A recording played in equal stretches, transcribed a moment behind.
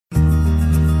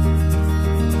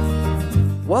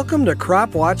Welcome to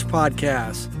Crop Watch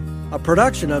Podcast, a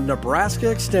production of Nebraska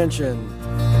Extension.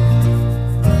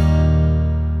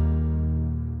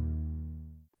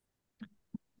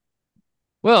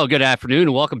 Well, good afternoon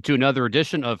and welcome to another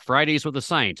edition of Fridays with a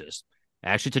Scientist.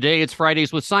 Actually, today it's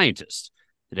Fridays with Scientists.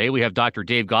 Today we have Dr.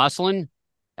 Dave Gosselin,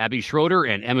 Abigail Schroeder,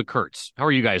 and Emma Kurtz. How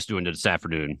are you guys doing this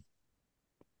afternoon?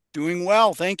 Doing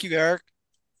well. Thank you, Eric.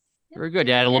 Very good.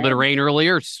 You had a little bit of rain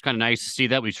earlier. It's kind of nice to see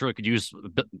that. We sure could use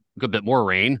a good bit more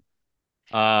rain.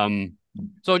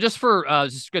 So just to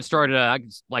get started, I'd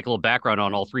like a little background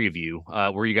on all three of you,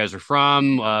 where you guys are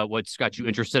from, what's got you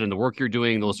interested in the work you're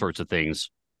doing, those sorts of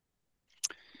things.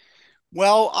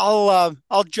 Well,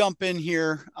 I'll jump in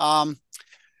here.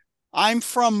 I'm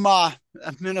from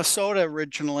Minnesota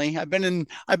originally. I've been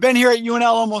here at UNL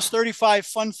almost 35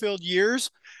 fun-filled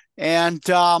years, and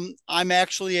I'm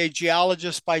actually a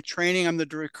geologist by training. I'm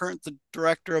the current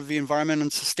director of the Environment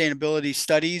and Sustainability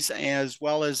Studies, as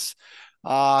well as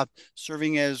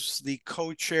serving as the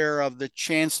co-chair of the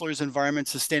Chancellor's Environment,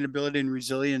 Sustainability, and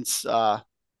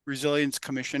Resilience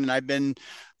Commission. And I've been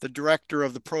the director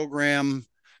of the program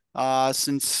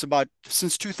since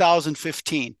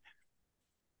 2015.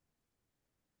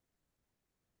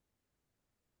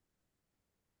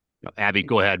 Abby,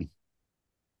 go ahead.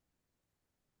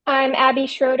 I'm Abigail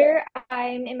Schroeder.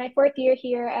 I'm in my fourth year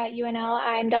here at UNL.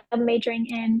 I'm double majoring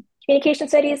in communication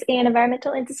studies and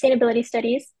environmental and sustainability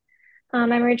studies.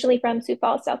 I'm originally from Sioux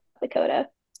Falls, South Dakota.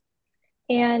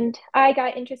 And I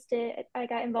got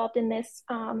involved in this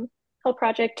whole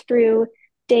project through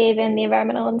Dave and the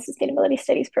Environmental and Sustainability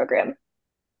Studies program.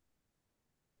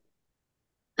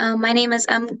 My name is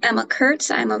Emma Kurtz.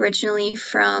 I'm originally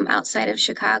from outside of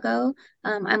Chicago.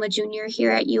 I'm a junior here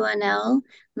at UNL.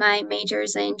 My major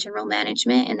is in general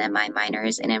management, and then my minor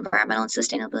is in environmental and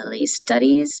sustainability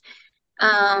studies.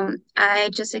 I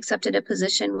just accepted a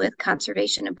position with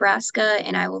Conservation Nebraska,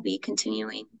 and I will be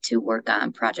continuing to work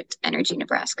on Project Energy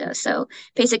Nebraska. So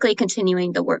basically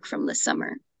continuing the work from this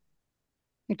summer.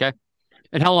 Okay.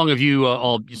 And how long have you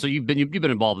so you've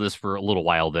been involved in this for a little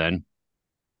while then?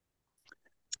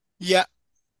 Yeah.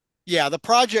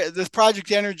 This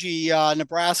Project Energy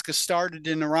Nebraska started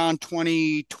in around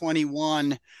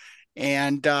 2021,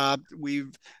 and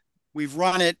we've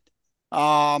run it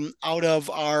out of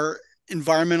our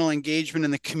environmental engagement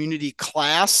in the community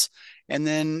class. And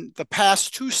then the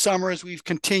past 2 summers, we've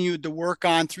continued to work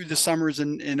on through the summers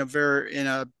in a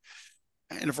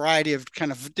variety of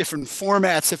kind of different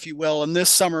formats, if you will. And this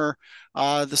summer,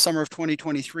 the summer of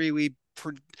 2023, we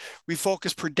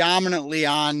focused predominantly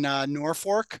on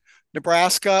Norfolk,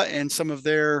 Nebraska, and some of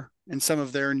their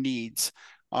needs.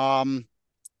 And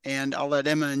I'll let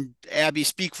Emma and Abby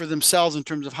speak for themselves in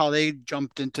terms of how they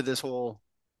jumped into this whole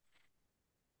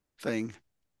thing.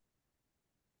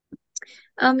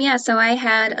 So I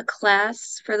had a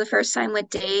class for the first time with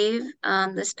Dave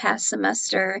this past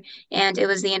semester, and it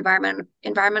was the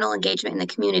environmental engagement in the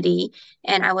community.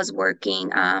 And I was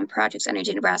working on Project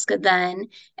Energy Nebraska then,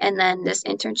 and then this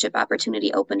internship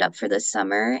opportunity opened up for this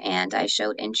summer, and I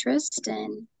showed interest,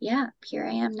 and yeah, here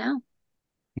I am now.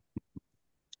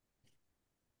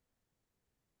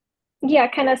 Yeah,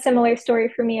 kind of similar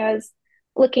story for me. I was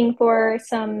looking for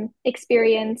some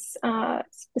experience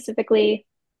specifically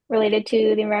related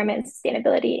to the environment and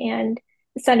sustainability, and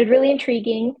it sounded really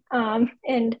intriguing and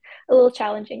a little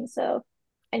challenging. So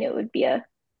I knew it would be a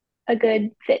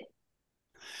good fit.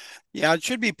 Yeah, it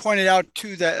should be pointed out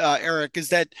too that Eric, is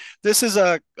that this is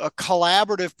a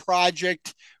collaborative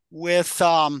project with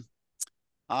the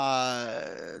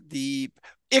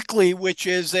ICLEI, which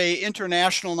is a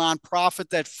international nonprofit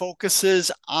that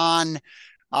focuses on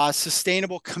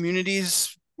sustainable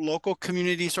communities, local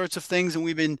community sorts of things. And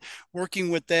we've been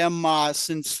working with them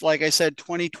since, like I said,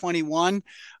 2021.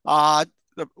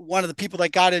 One of the people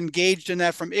that got engaged in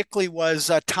that from ICLEI was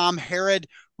Tom Harrod,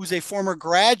 who's a former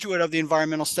graduate of the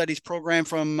Environmental Studies program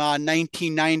from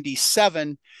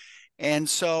 1997. And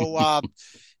so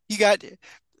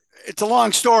it's a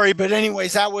long story, but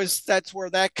anyways, that's where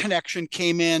that connection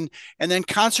came in. And then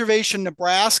Conservation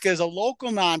Nebraska is a local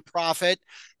nonprofit,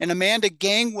 and Amanda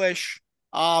Gangwish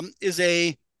is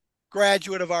a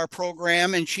graduate of our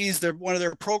program, and she's one of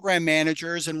their program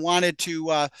managers, and wanted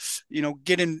to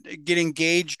get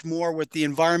engaged more with the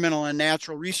environmental and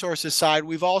natural resources side.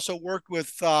 We've also worked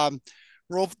with the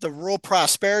Rural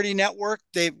Prosperity Network.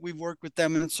 We've worked with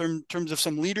them in terms of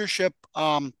some leadership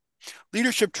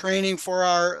training for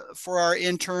our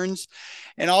interns,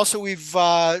 and also we've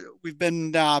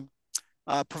been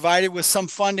provided with some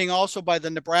funding also by the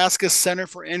Nebraska Center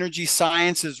for Energy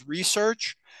Sciences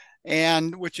Research,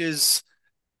 and which is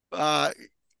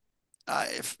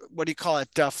what do you call it?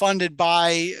 Funded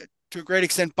by, to a great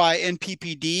extent, by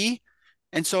NPPD.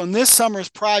 And so in this summer's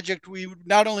project, we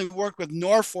not only worked with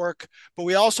Norfolk, but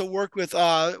we also worked with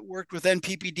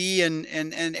NPPD,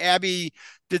 and Abby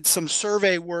did some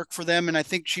survey work for them, and I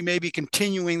think she may be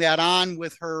continuing that on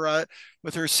with her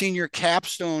senior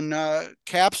capstone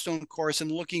course,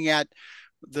 and looking at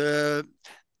the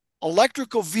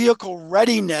electrical vehicle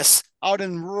readiness out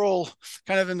in in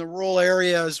the rural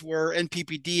areas where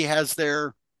NPPD has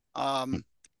their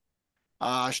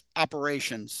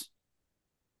operations.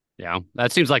 Yeah,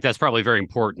 that seems like that's probably very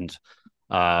important.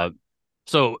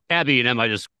 So Abby and Emma,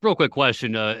 just real quick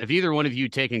question. Have either one of you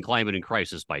taken climate and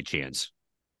crisis by chance?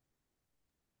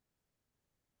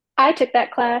 I took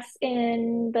that class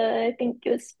in I think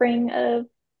it was spring of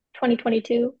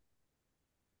 2022.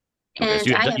 Okay, so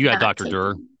And I have you had not Dr.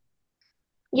 Durr. taken.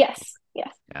 Yes,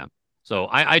 yes. Yeah. So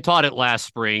I taught it last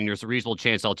spring. There's a reasonable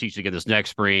chance I'll teach it again this next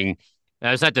spring.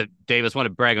 I just had to, Davis, want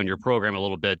to brag on your program a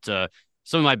little bit.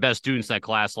 Some of my best students in that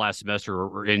class last semester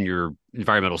were in your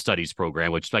environmental studies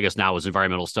program, which I guess now is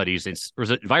environmental studies, or is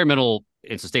it environmental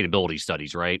and sustainability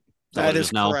studies, right? That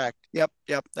is correct. Yep,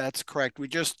 that's correct. We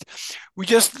just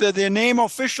the name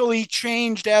officially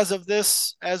changed as of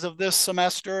this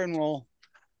semester, and we'll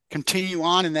continue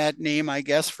on in that name, I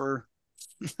guess, for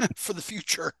the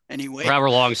future anyway. For however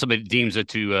long somebody deems it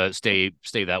to stay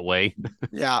that way.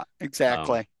 Yeah,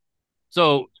 exactly.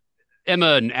 So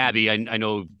Emma and Abby, I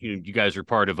know you guys are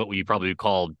part of what we probably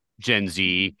call Gen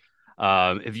Z.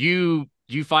 Do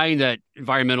you find that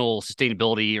environmental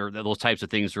sustainability or those types of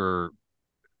things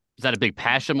is that a big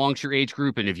passion amongst your age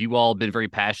group? And have you all been very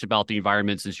passionate about the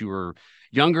environment since you were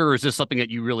younger, or is this something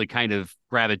that you really kind of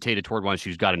gravitated toward once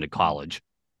you got into college?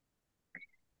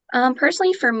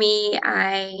 Personally, for me,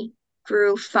 I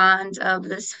grew fond of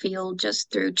this field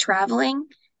just through traveling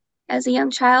as a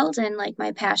young child, and like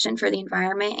my passion for the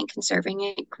environment and conserving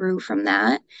it grew from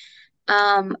that.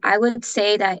 I would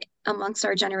say that amongst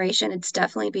our generation, it's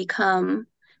definitely become,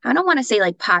 I don't want to say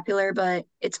like popular, but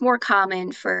it's more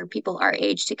common for people our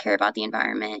age to care about the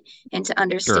environment and to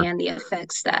understand the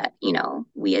effects that,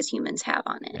 we as humans have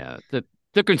on it. Yeah.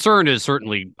 The concern is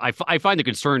certainly, I find the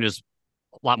concern is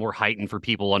a lot more heightened for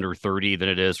people under 30 than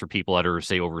it is for people that are,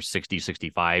 say, over 60,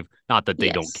 65. Not that they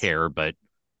don't care, but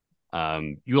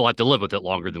you will have to live with it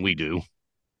longer than we do.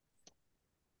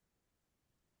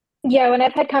 Yeah, when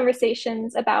I've had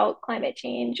conversations about climate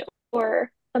change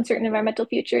or uncertain environmental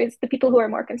futures, the people who are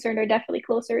more concerned are definitely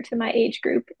closer to my age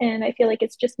group. And I feel like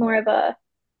it's just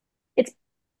it's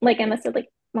like Emma said, like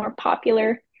more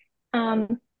popular.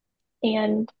 And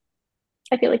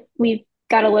I feel like we've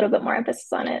got a little bit more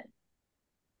emphasis on it.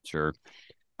 Sure.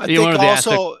 I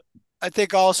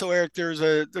think also, Eric, there's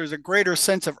a greater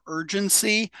sense of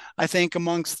urgency, I think,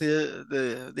 amongst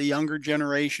the younger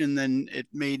generation than it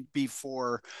may be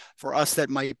for us that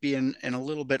might be in a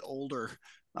little bit older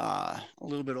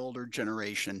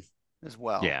generation as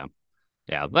well. Yeah,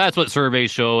 that's what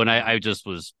surveys show, and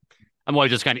I'm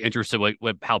always just kind of interested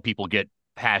with how people get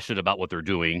passionate about what they're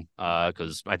doing,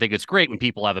 because I think it's great when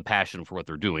people have a passion for what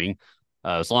they're doing,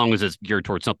 as long as it's geared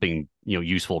towards something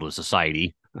useful to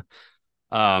society.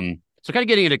 So kind of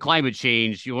getting into climate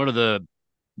change, one of the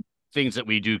things that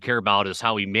we do care about is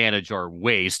how we manage our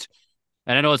waste.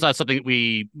 And I know it's not something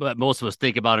that most of us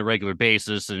think about on a regular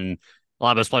basis, and a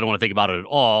lot of us probably don't want to think about it at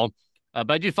all.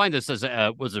 But I do find this was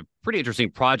a pretty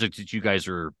interesting project that you guys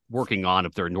are working on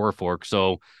up there in Norfolk.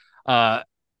 So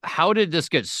how did this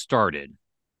get started?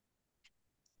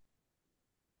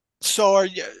 So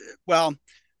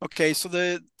okay. So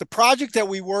the project that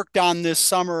we worked on this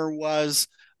summer was,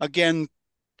 again,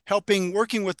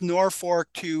 working with Norfolk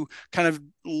to kind of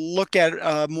look at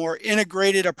a more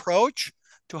integrated approach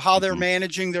to how they're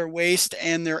managing their waste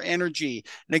and their energy.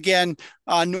 And again,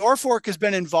 Norfolk has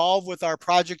been involved with our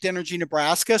Project Energy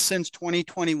Nebraska since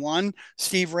 2021.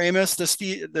 Steve Ramus,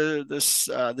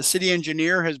 the city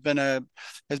engineer, has been a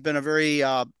very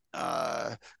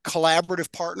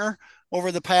collaborative partner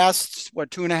over the past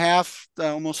 2.5,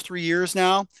 almost 3 years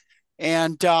now.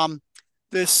 And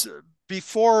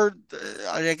before,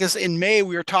 I guess in May,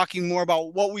 we were talking more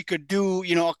about what we could do,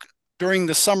 during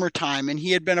the summertime. And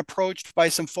he had been approached by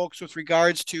some folks with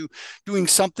regards to doing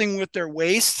something with their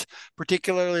waste,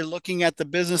 particularly looking at the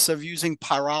business of using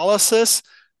pyrolysis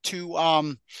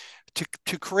to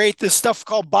create this stuff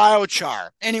called biochar.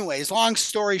 Anyways, long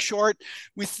story short,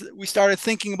 we started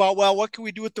thinking about, well, what could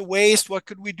we do with the waste? What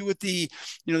could we do with the,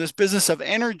 this business of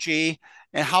energy,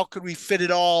 and how could we fit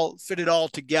it all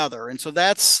together? And so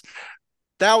that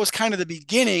was kind of the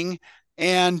beginning.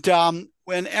 And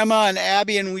when Emma and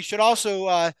Abby, and we should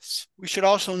also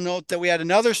note that we had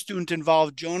another student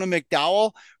involved, Jonah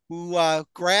McDowell, who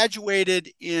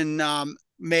graduated in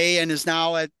May and is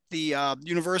now at the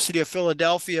University of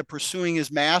Philadelphia pursuing his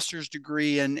master's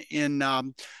degree in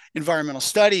environmental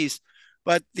studies.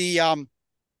 But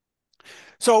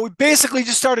so we basically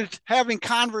just started having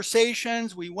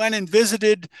conversations. We went and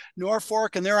visited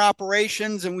Norfolk and their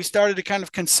operations, and we started to kind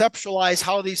of conceptualize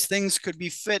how these things could be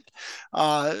fit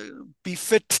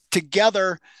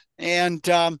together. And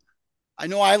I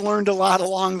know I learned a lot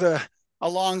along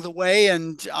the way.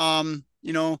 And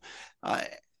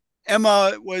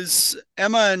Emma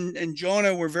and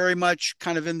Jonah were very much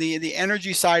kind of in the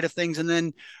energy side of things,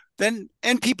 and then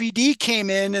NPPD came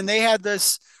in, and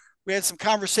we had some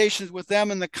conversations with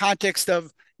them in the context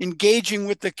of engaging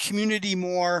with the community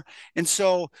more. And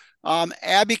so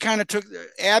Abby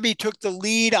took the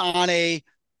lead on a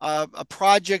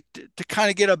project to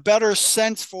kind of get a better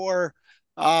sense for,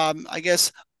 I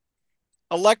guess,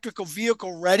 electrical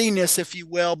vehicle readiness, if you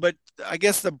will. But I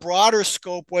guess the broader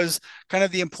scope was kind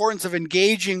of the importance of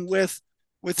engaging with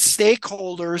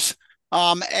stakeholders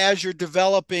as you're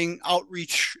developing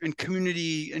outreach and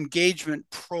community engagement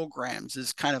programs,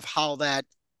 is kind of how that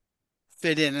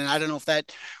fit in. And I don't know if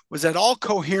that was at all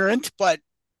coherent, but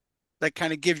that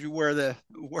kind of gives you where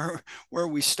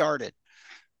we started.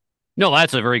 No,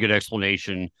 that's a very good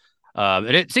explanation.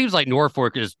 And it seems like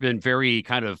Norfolk has been very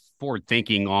kind of forward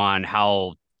thinking on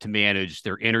how to manage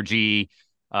their energy.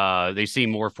 They seem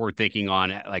more forward thinking on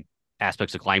like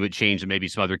aspects of climate change and maybe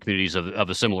some other communities of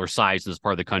a similar size in this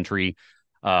part of the country.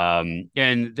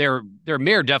 And their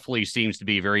mayor definitely seems to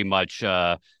be very much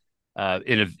a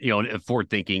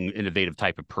forward-thinking, innovative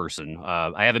type of person.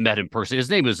 I haven't met him personally. His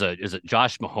name is it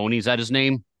Josh Mahoney? Is that his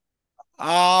name?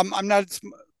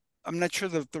 I'm not sure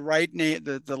that the right name,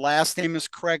 the last name is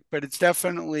correct, but it's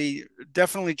definitely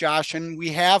Josh. And we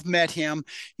have met him.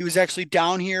 He was actually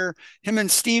down here. Him and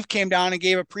Steve came down and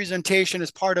gave a presentation as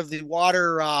part of the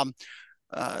water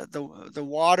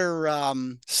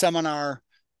seminar.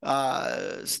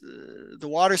 The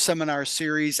water seminar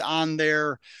series on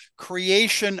their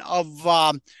creation of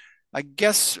I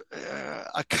guess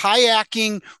a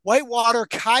whitewater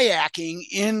kayaking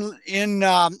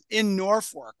in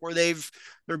Norfolk, where they're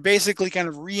basically kind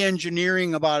of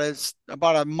re-engineering about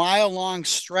a mile-long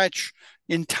stretch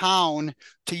in town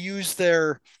to use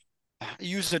the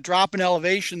drop in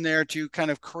elevation there to kind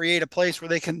of create a place where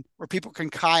people can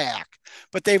kayak.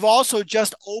 But they've also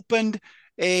just opened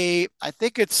I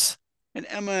think it's, and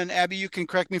Emma and Abby, you can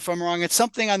correct me if I'm wrong, it's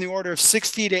something on the order of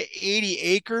 60 to 80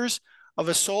 acres of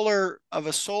a solar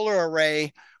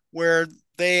array, where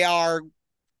they are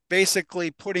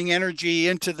basically putting energy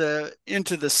into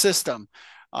the system.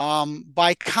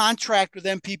 By contract with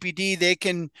NPPD, they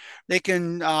can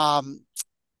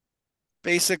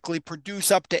basically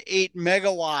produce up to 8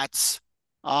 megawatts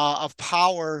of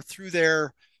power through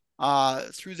their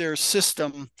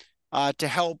system to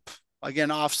help,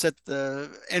 again, offset the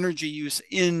energy use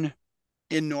in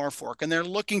Norfolk. And they're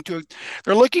looking to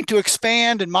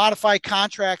expand and modify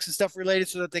contracts and stuff related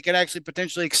so that they can actually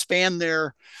potentially expand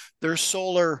their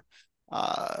solar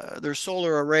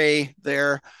array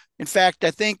there. In fact, I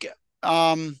think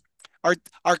our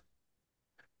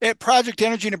at Project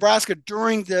Energy Nebraska,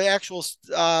 during the actual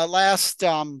last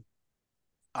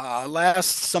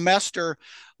semester,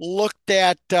 looked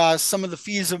at some of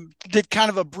did kind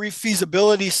of a brief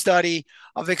feasibility study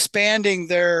of expanding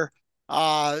their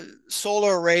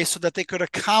solar array so that they could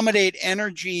accommodate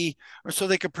energy, or so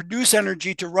they could produce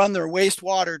energy to run their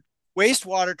wastewater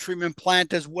treatment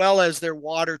plant, as well as their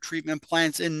water treatment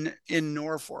plants in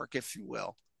Norfolk, if you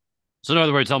will. So in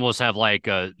other words, almost have like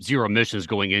zero emissions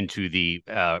going into the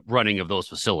running of those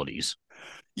facilities.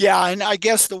 Yeah, and I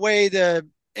guess the way the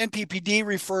NPPD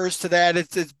refers to that,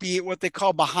 it's what they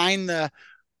call behind the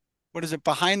meter.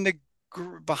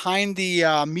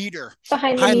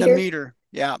 Behind the meter.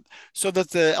 Yeah. So that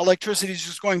the electricity is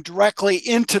just going directly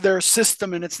into their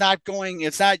system, and it's not,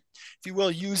 if you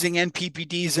will, using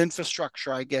NPPD's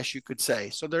infrastructure, I guess you could say.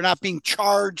 So they're not being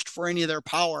charged for any of their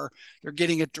power. They're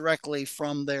getting it directly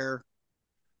from the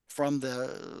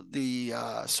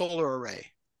solar array.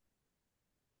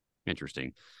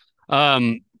 Interesting.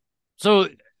 So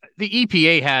the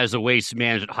EPA has a waste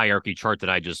management hierarchy chart that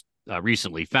I just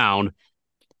recently found.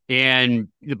 And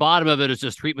the bottom of it is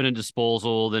just treatment and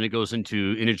disposal. Then it goes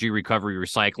into energy recovery,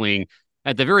 recycling.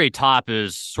 At the very top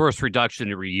is source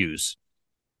reduction and reuse.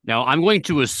 Now, I'm going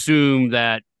to assume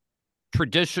that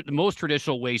the most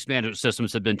traditional waste management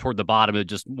systems have been toward the bottom of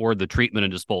just more the treatment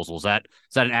and disposal. Is that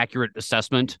an accurate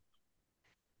assessment?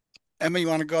 Emma, you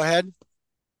want to go ahead?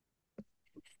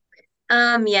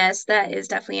 Yes, that is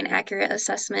definitely an accurate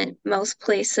assessment. Most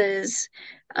places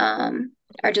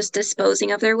are just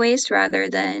disposing of their waste rather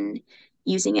than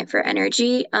using it for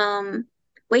energy.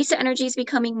 Waste to energy is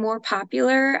becoming more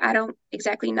popular. I don't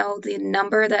exactly know the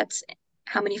number that's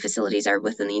how many facilities are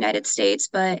within the United States,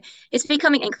 but it's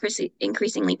becoming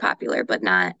increasingly popular, but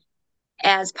not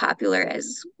as popular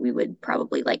as we would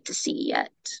probably like to see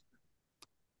yet.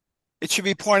 It should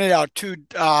be pointed out too,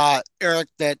 Eric,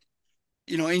 that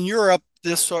in Europe,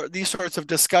 these sorts of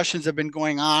discussions have been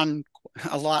going on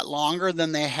a lot longer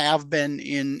than they have been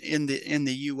in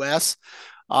the U.S.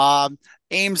 Um,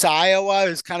 Ames, Iowa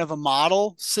is kind of a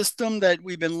model system that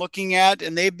we've been looking at,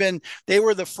 and they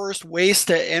were the first waste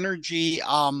to energy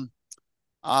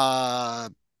uh,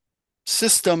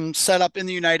 system set up in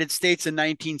the United States in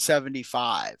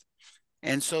 1975.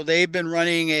 And so they've been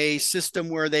running a system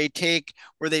where they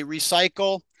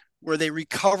recycle, where they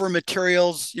recover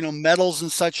materials, metals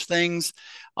and such things.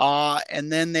 And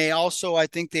then they also, I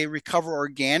think they recover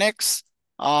organics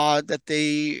that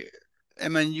they, I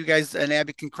mean, you guys and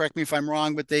Abby can correct me if I'm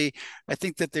wrong, but I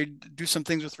think that they do some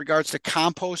things with regards to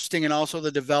composting and also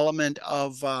the development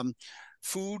of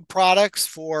food products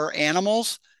for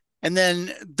animals. And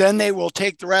then they will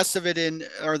take the rest of it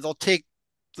or they'll take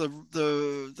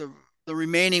the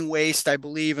remaining waste, I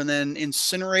believe, and then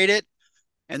incinerate it.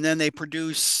 And then they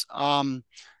produce, I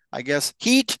guess,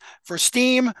 heat for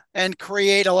steam and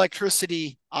create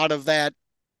electricity out of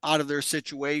their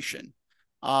situation.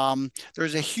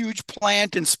 There's a huge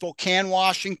plant in Spokane,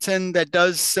 Washington that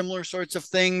does similar sorts of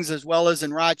things, as well as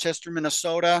in Rochester,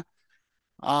 Minnesota.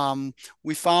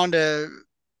 We found in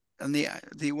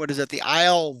the what is it, the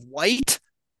Isle of Wight,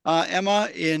 Emma,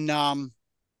 in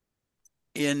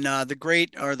the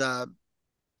great or the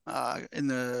in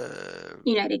the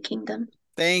United Kingdom.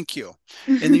 Thank you.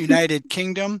 In the United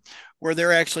Kingdom, where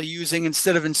they're actually using,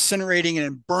 instead of incinerating it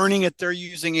and burning it, they're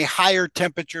using a higher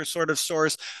temperature sort of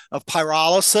source of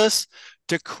pyrolysis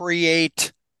to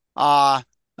create, I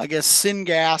guess,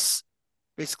 syngas,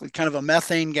 basically kind of a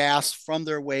methane gas from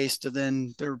their waste, and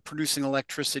then they're producing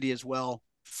electricity as well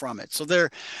from it. So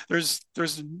there's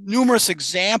numerous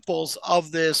examples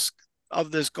of this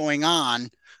going on,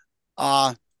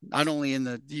 not only in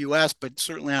the U.S. but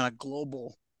certainly on a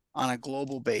global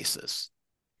basis.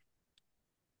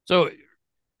 So it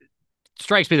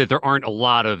strikes me that there aren't a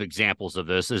lot of examples of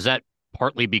this. Is that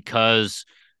partly because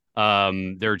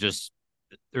there's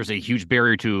a huge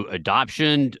barrier to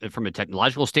adoption from a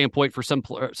technological standpoint for some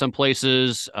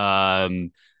places,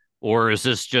 or is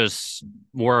this just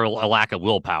more a lack of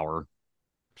willpower?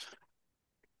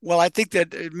 Well, I think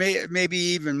that it may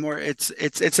be even more.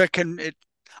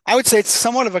 I would say it's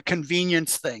somewhat of a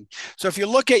convenience thing. So if you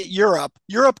look at Europe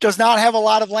does not have a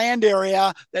lot of land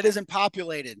area that isn't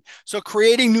populated. So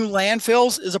creating new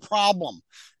landfills is a problem.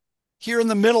 Here in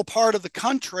the middle part of the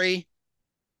country,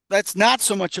 that's not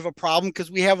so much of a problem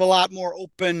because we have a lot more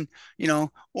open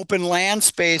land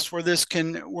space where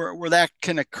that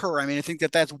can occur. I mean, I think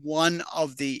that that's one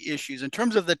of the issues in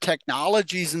terms of the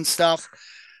technologies and stuff.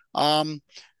 I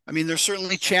mean, there's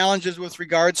certainly challenges with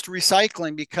regards to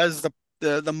recycling because the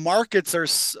markets are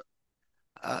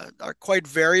quite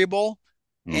variable,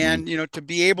 and to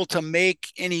be able to make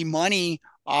any money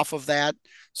off of that.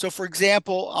 So, for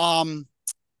example,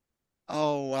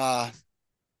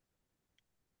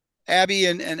 Abby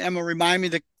and Emma, remind me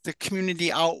the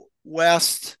community out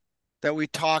west that we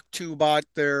talked to about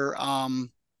their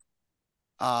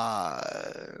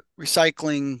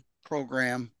recycling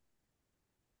program.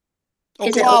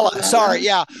 Oglala, sorry,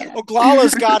 yeah.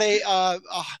 Oglala's got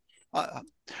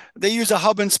they use a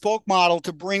hub and spoke model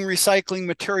to bring recycling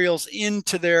materials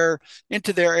into their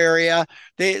area.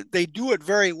 They do it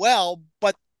very well,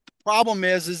 but the problem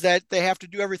is that they have to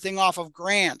do everything off of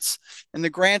grants, and the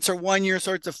grants are 1-year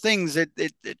sorts of things.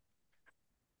 It's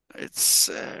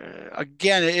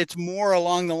again, it's more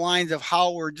along the lines of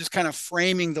how we're just kind of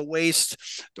framing the waste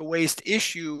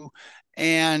issue,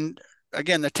 and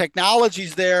again, the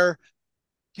technology's there.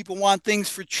 People want things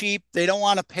for cheap. They don't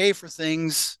want to pay for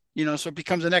things, so it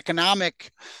becomes an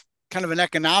economic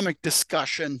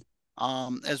discussion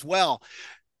as well.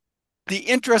 The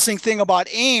interesting thing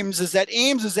about Ames is that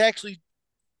Ames is actually,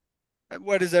 a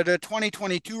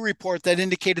 2022 report that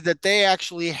indicated that they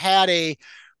actually had they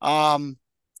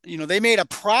made a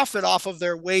profit off of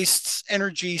their waste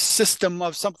energy system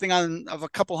of something of a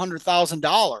couple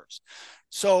 $100,000.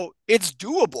 So it's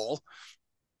doable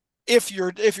if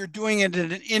you're doing it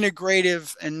in an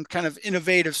integrative and kind of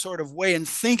innovative sort of way and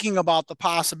thinking about the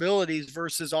possibilities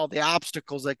versus all the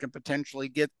obstacles that can potentially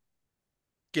get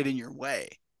in your way.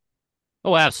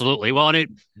 Oh, absolutely. Well,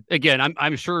 and again,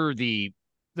 I'm sure the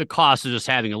the cost of just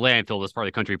having a landfill in this part of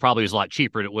the country probably is a lot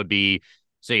cheaper than it would be,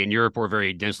 say, in Europe or a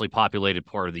very densely populated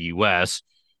part of the U.S.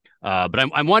 But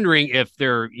I'm wondering if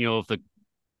there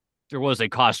was a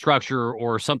cost structure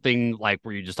or something like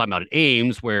where you're just talking about at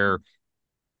Ames, where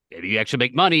maybe you actually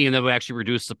make money and then we actually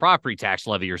reduce the property tax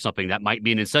levy or something that might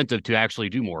be an incentive to actually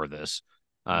do more of this.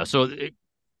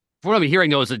 From what I'm hearing,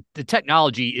 though, is that the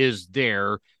technology is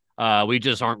there. We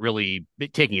just aren't really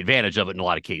taking advantage of it in a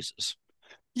lot of cases.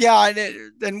 Yeah,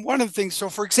 and one of the things, so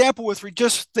for example, with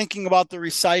just thinking about the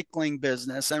recycling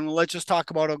business, and let's just talk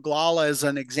about Oglala as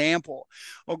an example.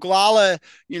 Oglala,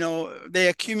 they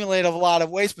accumulate a lot of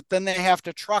waste, but then they have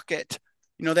to truck it.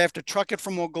 They have to truck it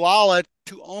from Oglala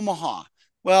to Omaha.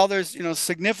 Well, there's,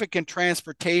 significant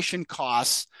transportation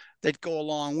costs that go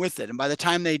along with it. And by the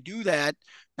time they do that,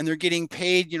 and they're getting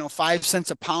paid, 5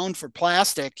 cents a pound for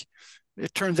plastic,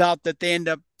 it turns out that they end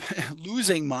up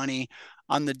losing money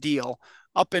on the deal.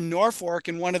 Up in Norfolk,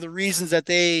 and one of the reasons that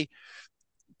they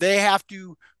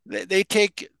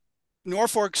take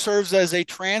Norfolk serves as a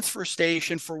transfer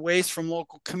station for waste from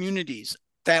local communities.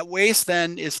 That waste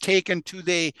then is taken to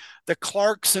the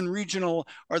Clarkson regional,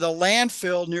 or the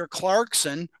landfill near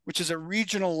Clarkson, which is a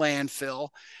regional landfill,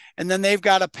 and then they've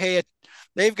got to pay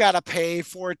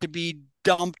for it to be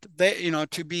dumped,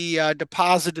 to be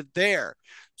deposited there.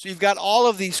 So you've got all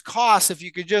of these costs. If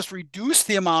you could just reduce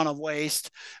the amount of waste,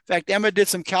 in fact, Emma did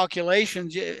some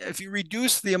calculations. If you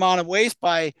reduce the amount of waste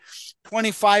by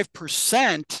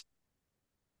 25%,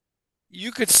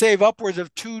 you could save upwards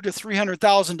of $200,000 to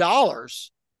 $300,000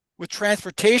 with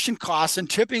transportation costs and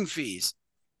tipping fees.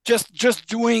 Just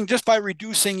by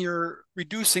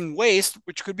reducing waste,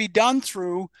 which could be done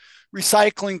through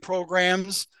recycling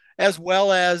programs as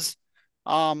well as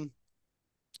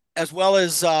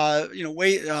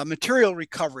material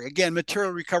recovery. Again,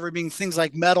 material recovery being things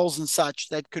like metals and such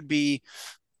that could be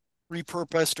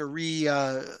repurposed or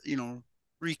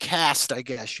recast, I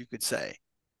guess you could say.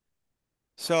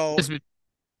 So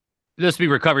this be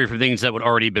recovery for things that would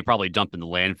already be probably dumped in the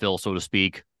landfill, so to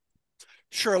speak.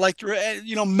 Sure, like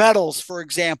metals, for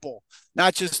example,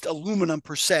 not just aluminum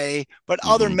per se, but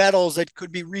other metals that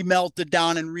could be remelted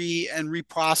down and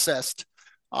reprocessed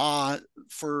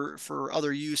for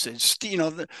other usage.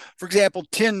 For example,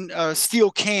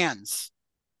 steel cans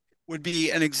would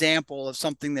be an example of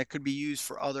something that could be used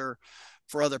for other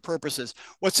purposes.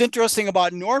 What's interesting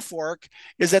about Norfolk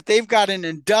is that they've got an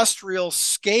industrial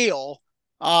scale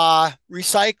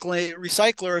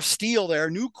recycler of steel there,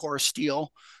 Nucor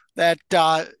Steel, that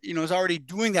is already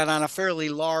doing that on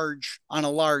a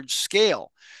large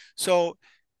scale. So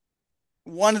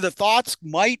one of the thoughts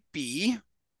might be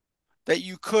that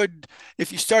you could,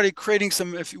 if you started creating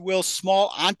some, if you will,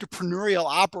 small entrepreneurial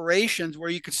operations where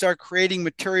you could start creating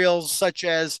materials such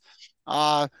as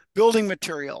building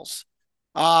materials.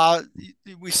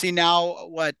 We see now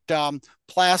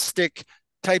plastic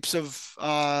types of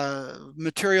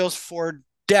materials for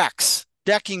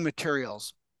decking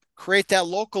materials. Create that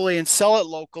locally and sell it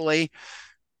locally.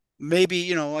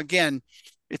 Maybe, again,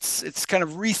 it's kind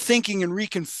of rethinking and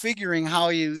reconfiguring how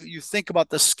you think about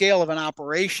the scale of an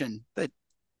operation that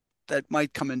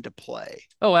might come into play.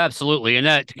 Oh, absolutely. And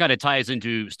that kind of ties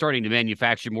into starting to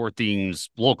manufacture more things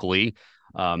locally.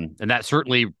 And that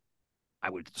I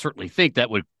would certainly think that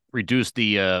would reduce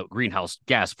the greenhouse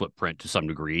gas footprint to some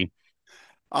degree.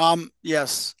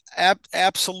 Yes,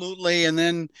 absolutely. And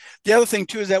then the other thing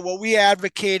too is that what we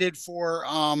advocated for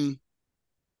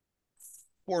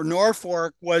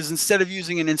Norfolk was, instead of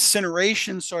using an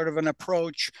incineration sort of an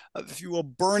approach, if you will,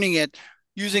 burning it,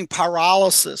 using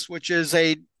pyrolysis, which is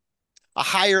a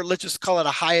higher, let's just call it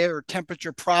a higher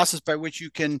temperature process by which you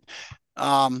can,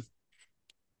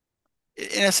 in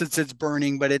essence, it's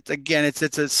burning, but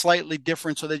it's a slightly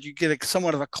different, so that you get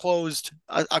somewhat of a closed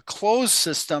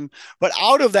system. But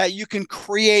out of that, you can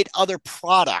create other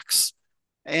products.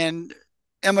 And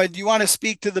Emma, do you want to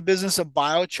speak to the business of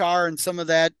biochar and some of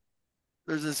that?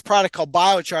 There's this product called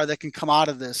biochar that can come out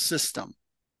of this system.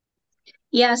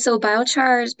 Yeah, so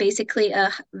biochar is basically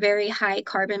a very high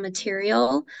carbon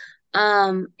material.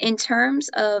 In terms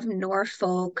of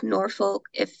Norfolk,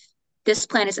 if this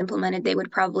plan is implemented, they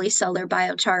would probably sell their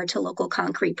biochar to local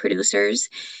concrete producers.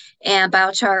 And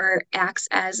biochar acts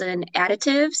as an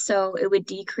additive, so it would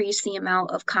decrease the amount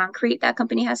of concrete that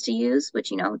company has to use,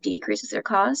 which, decreases their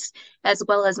costs, as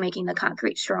well as making the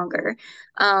concrete stronger.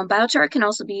 Biochar can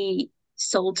also be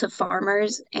sold to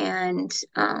farmers and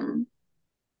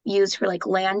used for like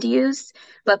land use,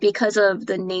 but because of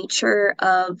the nature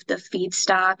of the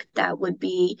feedstock that would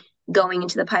be going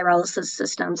into the pyrolysis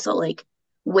system, so like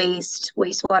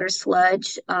wastewater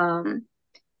sludge,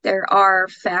 there are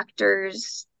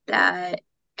factors that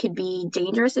could be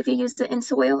dangerous if you use it in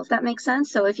soil, if that makes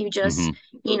sense. So if you just,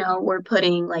 were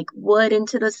putting like wood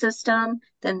into the system,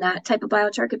 then that type of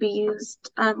biochar could be used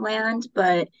on land.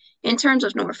 But in terms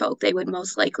of Norfolk, they would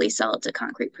most likely sell it to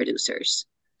concrete producers.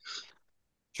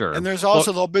 Sure. And there's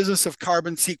also the business of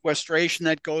carbon sequestration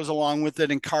that goes along with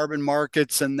it, in carbon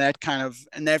markets and that kind of,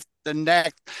 and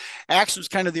that Axe was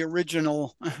kind of the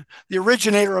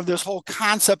originator of this whole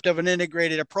concept of an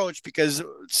integrated approach, because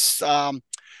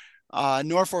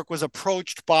Norfolk was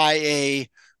approached by a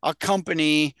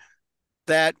company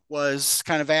that was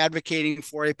kind of advocating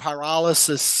for a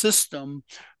pyrolysis system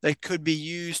that could be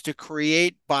used to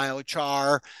create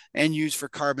biochar and used for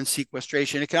carbon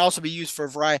sequestration. It can also be used for a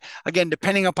variety, again,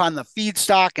 depending upon the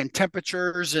feedstock and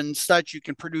temperatures and such, you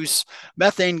can produce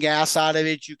methane gas out of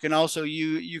it. You can also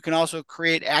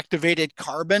create activated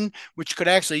carbon, which could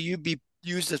actually be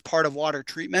used as part of water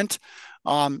treatment.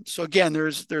 So again,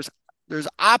 there's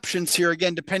options here,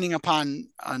 again, depending upon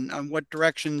on what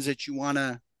directions that you want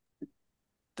to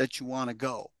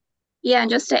go. Yeah, and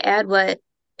just to add what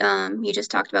you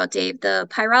just talked about, Dave, the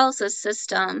pyrolysis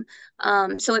system,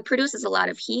 so it produces a lot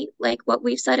of heat, like what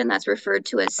we've said, and that's referred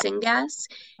to as syngas.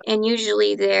 And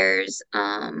usually there's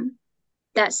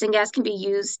that syngas can be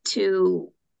used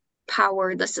to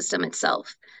power the system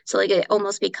itself. So like it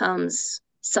almost becomes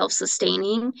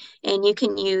self-sustaining, and you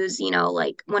can use,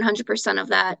 like 100% of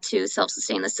that to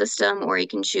self-sustain the system, or you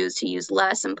can choose to use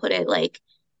less and put it like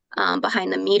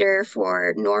behind the meter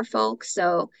for Norfolk.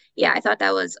 So yeah, I thought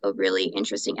that was a really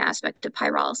interesting aspect of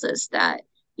pyrolysis, that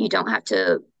you don't have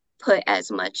to put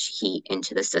as much heat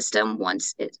into the system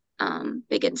once it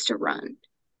begins to run.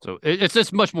 So it's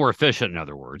just much more efficient, in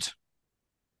other words.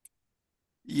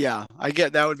 Yeah, I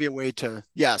get that would be a way to,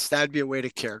 yes, that'd be a way to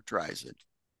characterize it.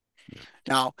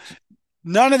 Now,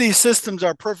 none of these systems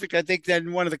are perfect. I think that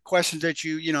one of the questions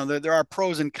that there are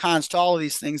pros and cons to all of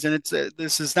these things, and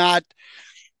this is not,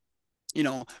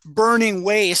 burning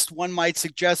waste. One might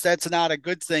suggest that's not a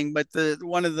good thing, but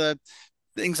one of the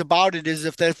things about it is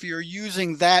if you're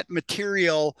using that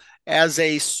material as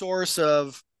a source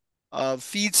of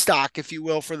feedstock, if you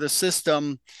will, for the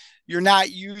system, you're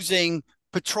not using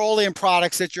petroleum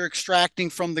products that you're extracting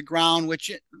from the ground,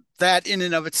 which that in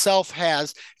and of itself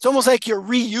it's almost like you're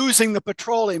reusing the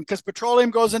petroleum, because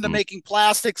petroleum goes into making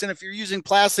plastics. And if you're using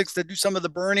plastics to do some of the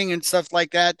burning and stuff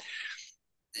like that,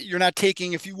 you're not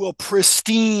taking, if you will,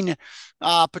 pristine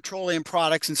petroleum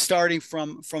products and starting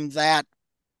from that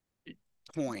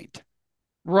point.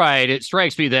 Right. It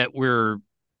strikes me that we're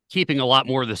keeping a lot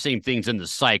more of the same things in the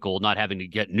cycle, not having to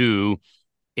get new.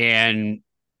 And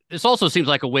this also seems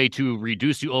like a way to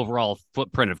reduce the overall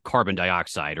footprint of carbon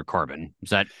dioxide or carbon.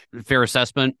 Is that a fair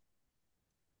assessment?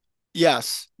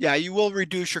 Yes. Yeah, you will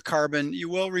reduce your carbon. You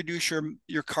will reduce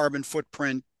your carbon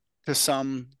footprint to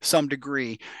some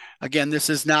degree. Again, this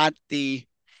is not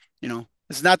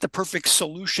it's not the perfect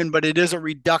solution, but it is a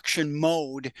reduction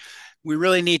mode. We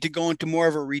really need to go into more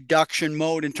of a reduction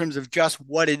mode in terms of just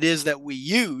what it is that we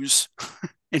use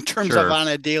in terms of on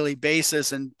a daily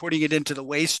basis, and putting it into the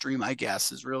waste stream, I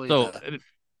guess, is really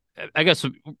I guess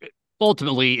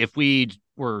ultimately, if we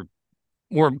were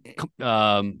more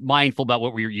mindful about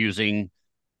what we were using,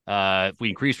 if we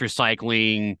increase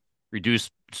recycling, reduce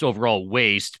overall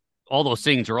waste, all those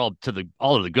things are all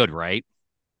of the good, right?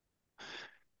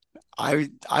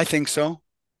 I think so.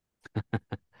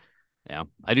 Yeah,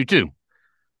 I do too.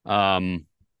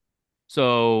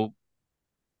 So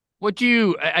what do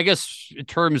you, I guess, in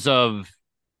terms of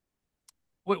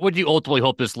what do you ultimately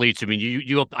hope this leads to? I mean,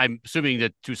 you hope, I'm assuming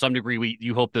that to some degree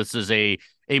you hope this is a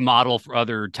model for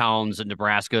other towns in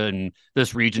Nebraska and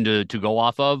this region to go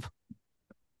off of.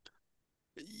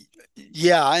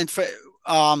 Yeah, and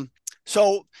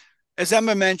so as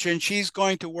Emma mentioned, she's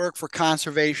going to work for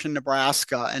Conservation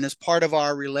Nebraska, and as part of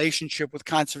our relationship with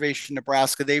Conservation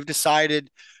Nebraska, they've decided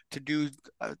to do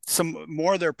some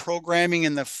more of their programming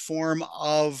in the form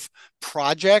of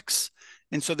projects.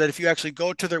 And so that if you actually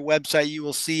go to their website, you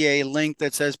will see a link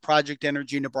that says Project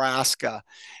Energy Nebraska.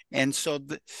 And so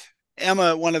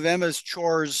one of Emma's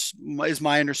chores, is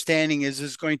my understanding,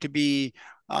 is going to be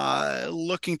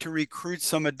looking to recruit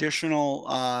some additional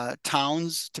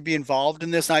towns to be involved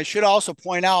in this. And I should also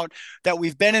point out that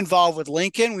we've been involved with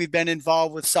Lincoln, we've been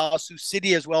involved with South Sioux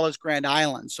City, as well as Grand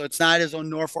Island. So it's not as though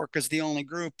Norfolk is the only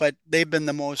group, but they've been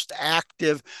the most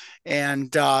active,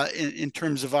 and in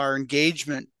terms of our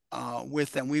engagement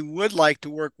with them. We would like to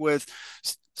work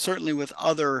certainly with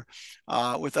other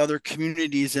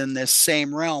communities in this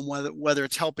same realm, whether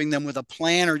it's helping them with a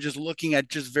plan or just looking at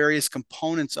just various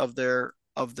components of their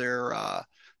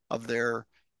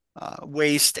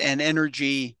waste and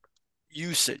energy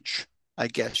usage. I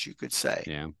guess you could say.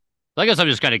 Yeah. I guess I'm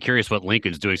just kind of curious what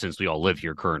Lincoln's doing since we all live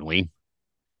here currently.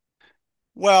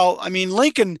 Well, I mean,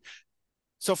 Lincoln.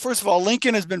 So first of all,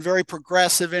 Lincoln has been very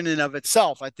progressive in and of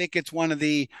itself. I think it's one of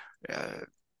the,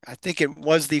 I think it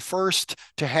was the first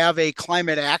to have a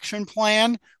climate action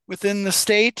plan within the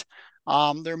state.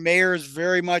 Their mayor is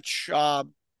very much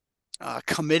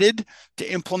committed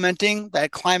to implementing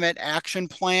that climate action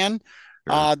plan.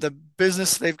 Sure. The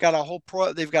business they've got a whole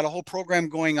program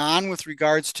going on with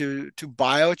regards to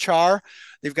biochar.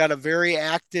 They've got a very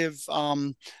active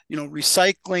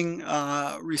recycling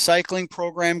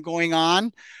program going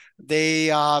on.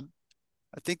 They I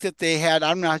think that they had,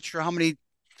 I'm not sure how many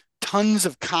tons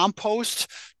of compost,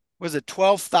 was it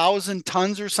 12,000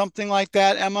 tons or something like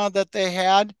that, Emma, that they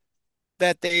had,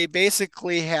 that they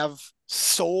basically have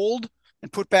sold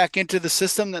and put back into the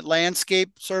system, that landscape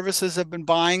services have been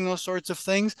buying those sorts of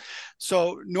things.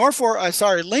 So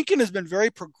Lincoln has been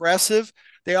very progressive.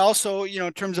 They also,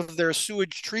 in terms of their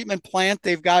sewage treatment plant,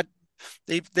 they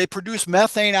produce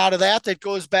methane out of that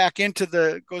goes back into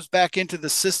the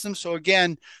system. So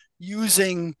again,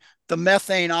 using the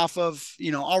methane off of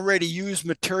already used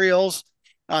materials,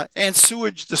 and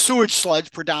the sewage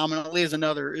sludge predominantly is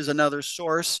another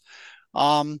source.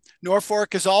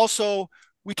 Norfolk is also,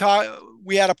 we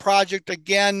had a project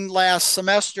again last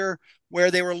semester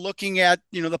where they were looking at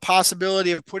the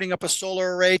possibility of putting up a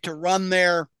solar array to run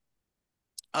their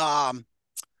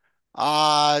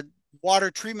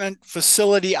water treatment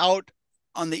facility out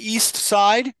on the east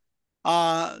side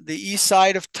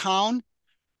of town.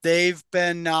 We've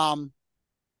got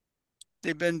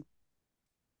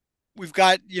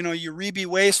Uribe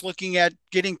Waste looking at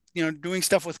doing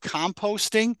stuff with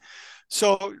composting.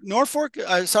 So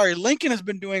Lincoln has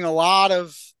been doing a lot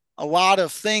of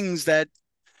things that.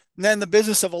 And then the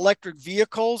business of electric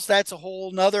vehicles, that's a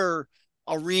whole nother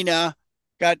arena.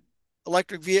 Got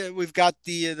electric vehicle. We've got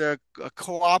a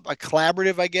co-op, a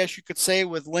collaborative, I guess you could say,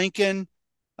 with Lincoln,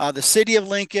 the city of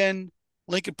Lincoln,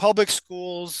 Lincoln Public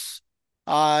Schools,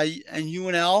 and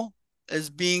UNL as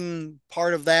being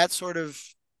part of that sort of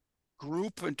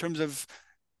group in terms of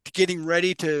getting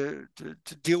ready to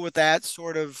deal with that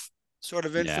sort of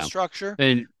infrastructure.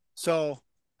 And so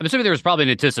I'm assuming there was probably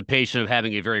an anticipation of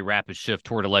having a very rapid shift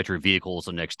toward electric vehicles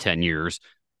in the next 10 years.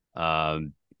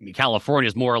 California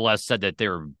has more or less said that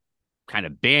they're kind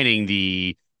of banning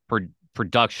the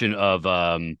production of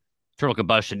internal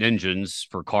combustion engines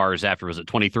for cars after, was it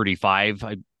 2035?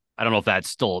 I don't know if that's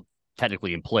still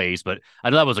technically in place, but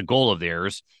I know that was a goal of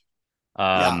theirs.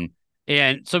 And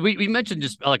so we mentioned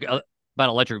just about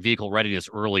electric vehicle readiness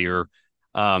earlier.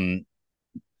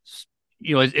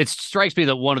 It strikes me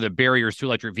that one of the barriers to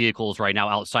electric vehicles right now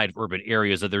outside of urban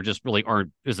areas that there just really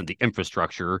isn't the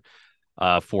infrastructure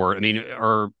for. I mean,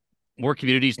 are more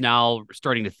communities now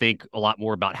starting to think a lot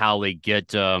more about how they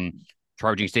get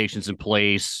charging stations in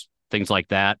place, things like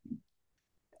that?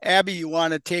 Abby, you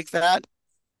want to take that?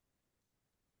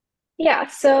 Yeah.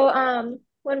 So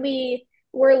when we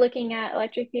were looking at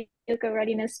electric vehicle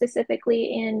readiness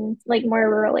specifically in like more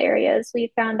rural areas,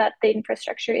 we found that the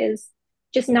infrastructure is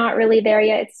just not really there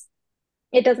yet.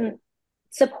 It doesn't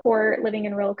support living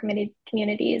in rural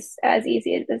communities as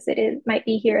easy as might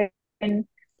be here in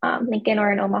Lincoln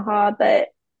or in Omaha. But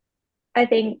I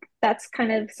think that's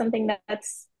kind of something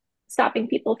that's stopping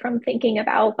people from thinking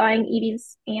about buying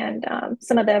EVs. And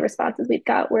some of the responses we've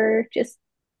got were just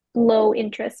low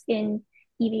interest in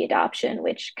EV adoption,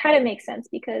 which kind of makes sense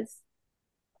because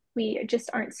we just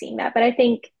aren't seeing that. But I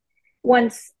think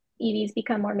once EVs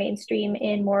become more mainstream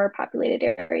in more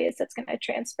populated areas, that's going to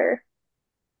transfer.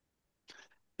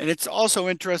 And it's also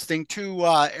interesting too,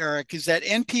 Eric, is that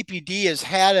NPPD has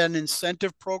had an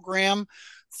incentive program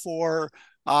for,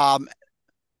 I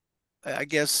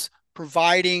guess,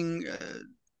 providing,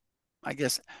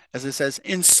 as it says,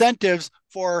 incentives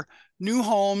for new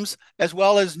homes as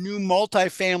well as new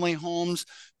multifamily homes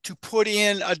to put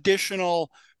in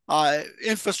additional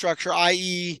infrastructure,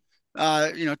 i.e.,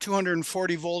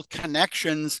 240 volt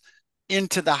connections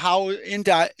into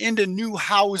new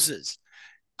houses.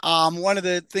 One of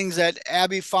the things that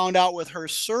Abby found out with her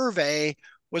survey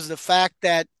was the fact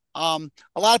that a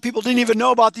lot of people didn't even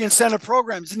know about the incentive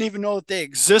programs, didn't even know that they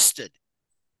existed.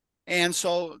 And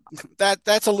so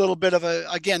that's a little bit of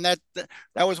that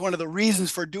was one of the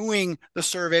reasons for doing the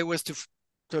survey, was to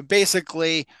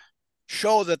basically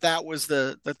show that was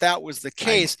the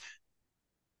case.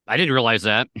 I didn't realize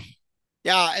that.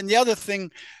 Yeah, and the other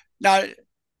thing, now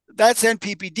that's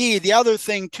NPPD. The other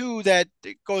thing too that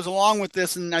goes along with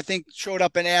this, and I think showed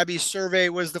up in Abby's survey,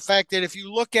 was the fact that if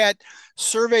you look at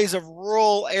surveys of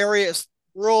rural areas,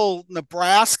 rural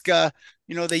Nebraska,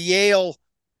 the Yale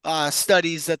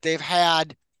studies that they've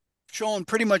had showing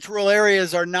pretty much rural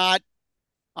areas are not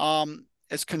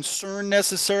as concerned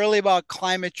necessarily about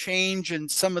climate change and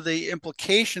some of the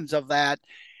implications of that.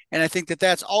 And I think that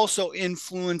that's also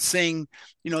influencing,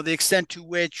 the extent to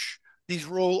which these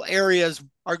rural areas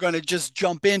are going to just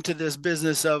jump into this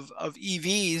business of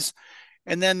EVs.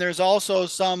 And then there's also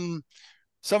some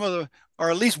of the, or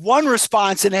at least one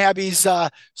response in Abby's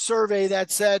survey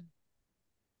that said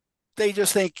they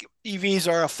just think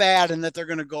EVs are a fad and that they're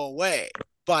going to go away.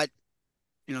 But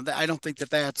I don't think that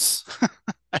that's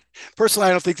personally,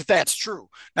 I don't think that that's true.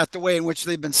 Not the way in which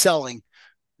they've been selling,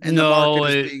 and the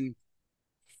market is being.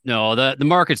 No, the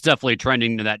market's definitely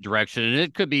trending in that direction, and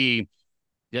it could be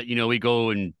that we go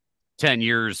in 10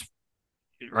 years.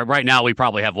 Right now, we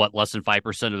probably have less than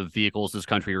 5% of the vehicles in this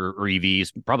country are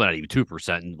EVs, probably not even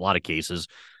 2% in a lot of cases.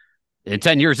 In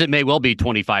 10 years, it may well be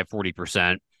 25,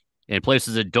 40%. And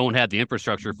places that don't have the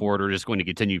infrastructure for it are just going to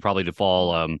continue probably to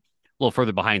fall a little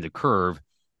further behind the curve.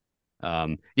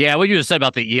 Yeah, what you just said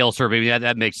about the Yale survey,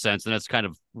 that makes sense. And that's kind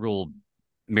of rural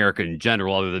America in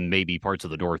general, other than maybe parts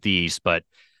of the Northeast. But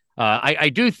I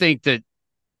do think that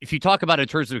if you talk about it in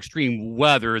terms of extreme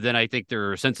weather, then I think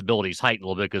their sensibilities heighten a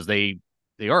little bit because they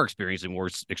are experiencing more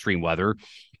extreme weather.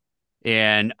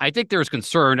 And I think there's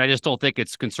concern. I just don't think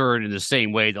it's concern in the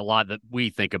same way that a lot that we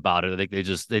think about it. I think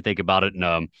they think about it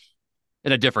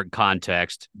in a different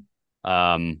context.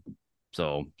 Well,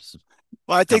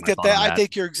 I think I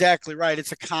think you're exactly right.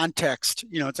 It's a context,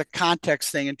 it's a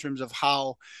context thing in terms of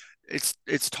how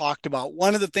it's talked about.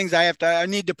 One of the things I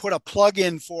need to put a plug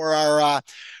in for our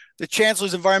the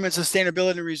Chancellor's Environment,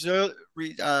 Sustainability,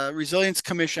 and Resilience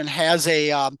Commission has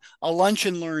a lunch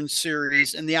and learn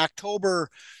series in the October.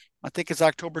 I think it's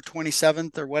October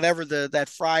 27th or whatever that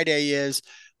Friday is.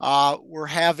 We're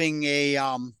having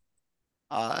an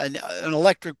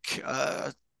electric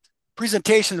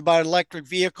presentations about electric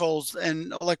vehicles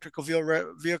and electrical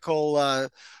vehicle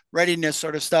readiness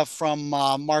sort of stuff from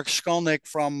Mark Skolnick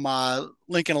from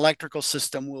Lincoln Electrical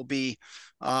System will be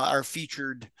our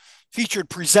featured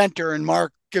presenter. And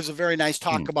Mark gives a very nice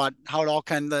talk about how it all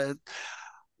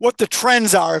what the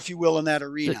trends are, if you will, in that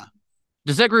arena.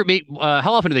 Does that group meet?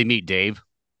 How often do they meet, Dave?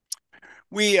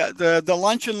 We the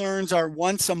lunch and learns are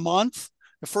once a month.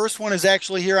 The first one is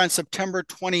actually here on September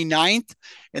 29th,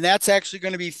 and that's actually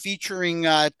going to be featuring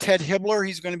Ted Hibbler.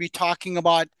 He's going to be talking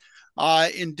about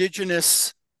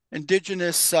indigenous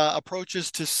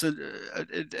approaches to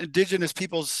indigenous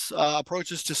people's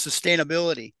approaches to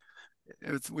sustainability,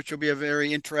 which will be a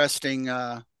very interesting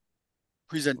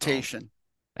presentation.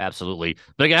 Oh, absolutely.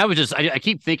 But again, I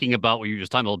keep thinking about what you were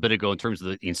just talking about a bit ago in terms of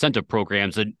the incentive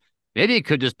programs, and maybe it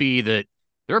could just be that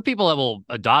there are people that will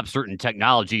adopt certain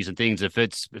technologies and things if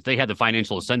they have the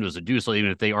financial incentives to do so,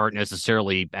 even if they aren't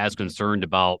necessarily as concerned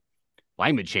about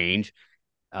climate change.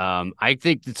 I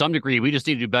think to some degree we just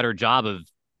need to do a better job of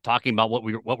talking about what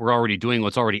we're already doing,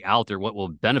 what's already out there, what will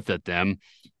benefit them.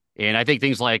 And I think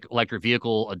things like electric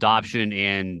vehicle adoption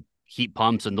and heat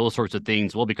pumps and those sorts of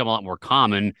things will become a lot more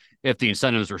common if the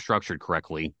incentives are structured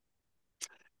correctly.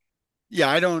 Yeah,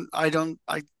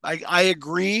 I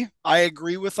agree. I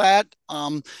agree with that.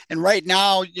 And right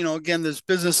now, again, this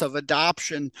business of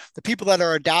adoption, the people that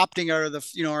are adopting are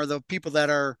the people that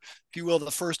are, if you will,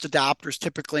 the first adopters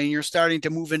typically. And you're starting to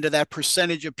move into that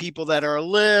percentage of people that are a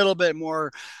little bit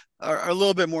more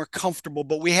comfortable,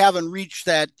 but we haven't reached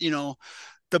that,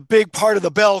 the big part of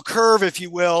the bell curve, if you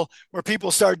will, where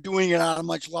people start doing it on a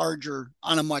much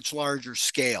larger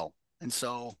scale. And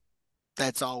so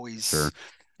that's always sure.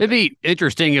 It'd be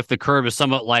interesting if the curve is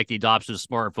somewhat like the adoption of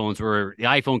smartphones, where the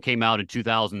iPhone came out in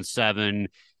 2007,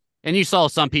 and you saw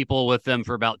some people with them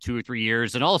for about 2 or 3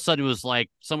 years, and all of a sudden it was like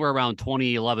somewhere around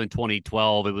 2011,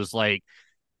 2012. It was like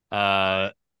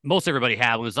most everybody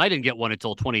had one. I didn't get one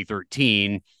until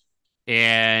 2013,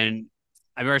 and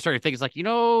I remember I started thinking, it's like,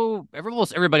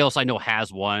 almost everybody else I know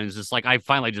has one. It's just like I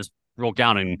finally just broke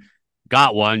down and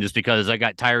got one just because I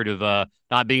got tired of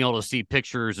not being able to see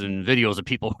pictures and videos of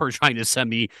people who are trying to send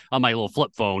me on my little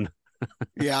flip phone.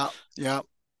 Yeah.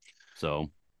 So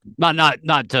not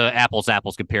to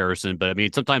apples comparison, but I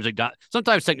mean sometimes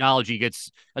technology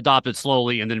gets adopted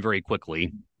slowly and then very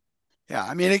quickly. Yeah,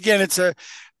 I mean again,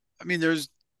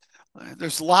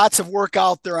 there's lots of work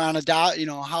out there on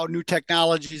how new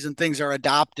technologies and things are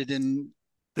adopted, and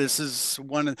this is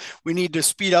we need to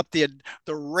speed up the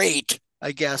rate,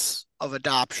 I guess, of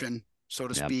adoption, so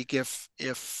to speak. If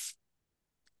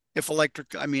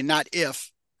electric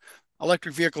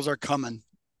vehicles are coming.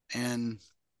 And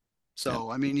so,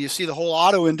 I mean, you see the whole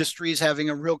auto industry is having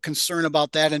a real concern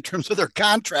about that in terms of their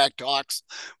contract talks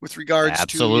with regards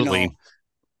Absolutely. to,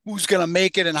 who's going to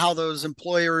make it and how those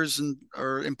employers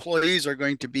or employees are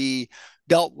going to be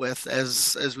dealt with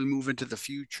as we move into the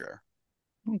future.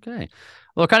 Okay.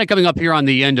 Well, kind of coming up here on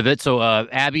the end of it. So,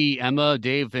 Abby, Emma,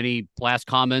 Dave, any last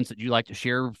comments that you'd like to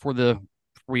share before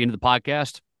we end the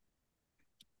podcast?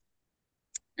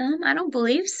 I don't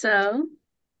believe so.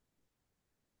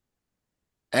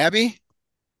 Abby?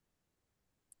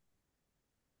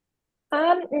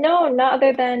 No, not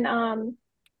other than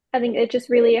I think it just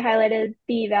really highlighted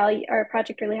the value, our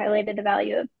project really highlighted the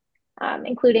value of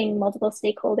including multiple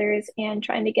stakeholders and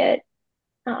trying to get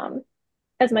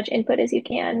as much input as you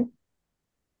can.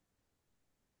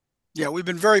 Yeah, we've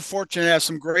been very fortunate to have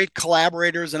some great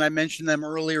collaborators, and I mentioned them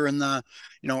earlier in the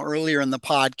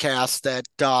podcast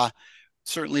that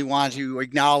certainly want to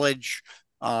acknowledge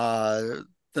the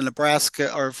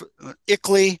Nebraska or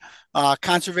ICLEI,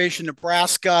 Conservation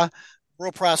Nebraska,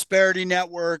 Rural Prosperity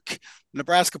Network,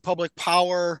 Nebraska Public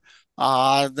Power,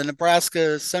 the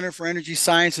Nebraska Center for Energy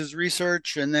Sciences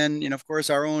Research, and then, of course,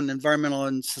 our own Environmental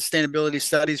and Sustainability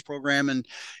Studies program, and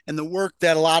the work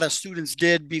that a lot of students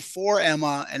did before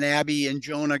Emma and Abby and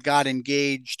Jonah got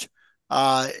engaged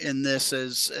in this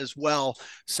as well.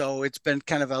 So it's been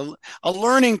kind of a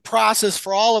learning process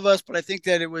for all of us, but I think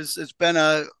that it's been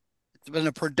a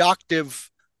productive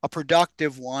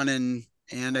one,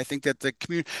 and I think that the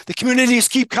communities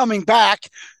keep coming back,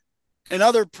 and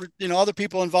other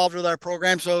people involved with our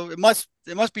program. So it must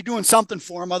be doing something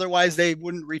for them. Otherwise, they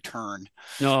wouldn't return.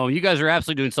 No, you guys are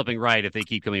absolutely doing something right if they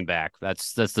keep coming back.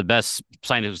 That's the best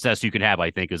sign of success you can have,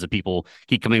 I think, is that people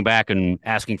keep coming back and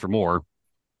asking for more.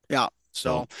 Yeah.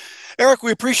 So, Eric,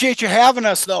 we appreciate you having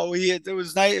us, though. It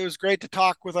was nice. It was great to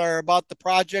talk about the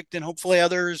project, and hopefully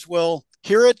others will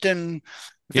hear it. And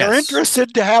if they're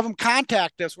interested, to have them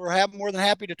contact us. We're more than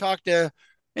happy to talk to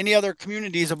any other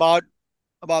communities about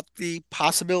the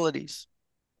possibilities.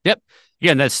 Yep.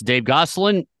 Again, that's Dave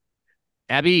Gosselin,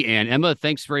 Abby, and Emma.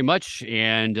 Thanks very much.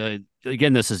 And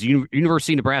again, this is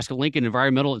University of Nebraska-Lincoln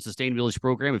Environmental and Sustainability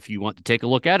Program. If you want to take a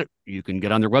look at it, you can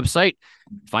get on their website,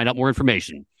 find out more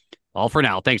information. All for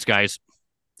now. Thanks, guys.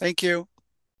 Thank you.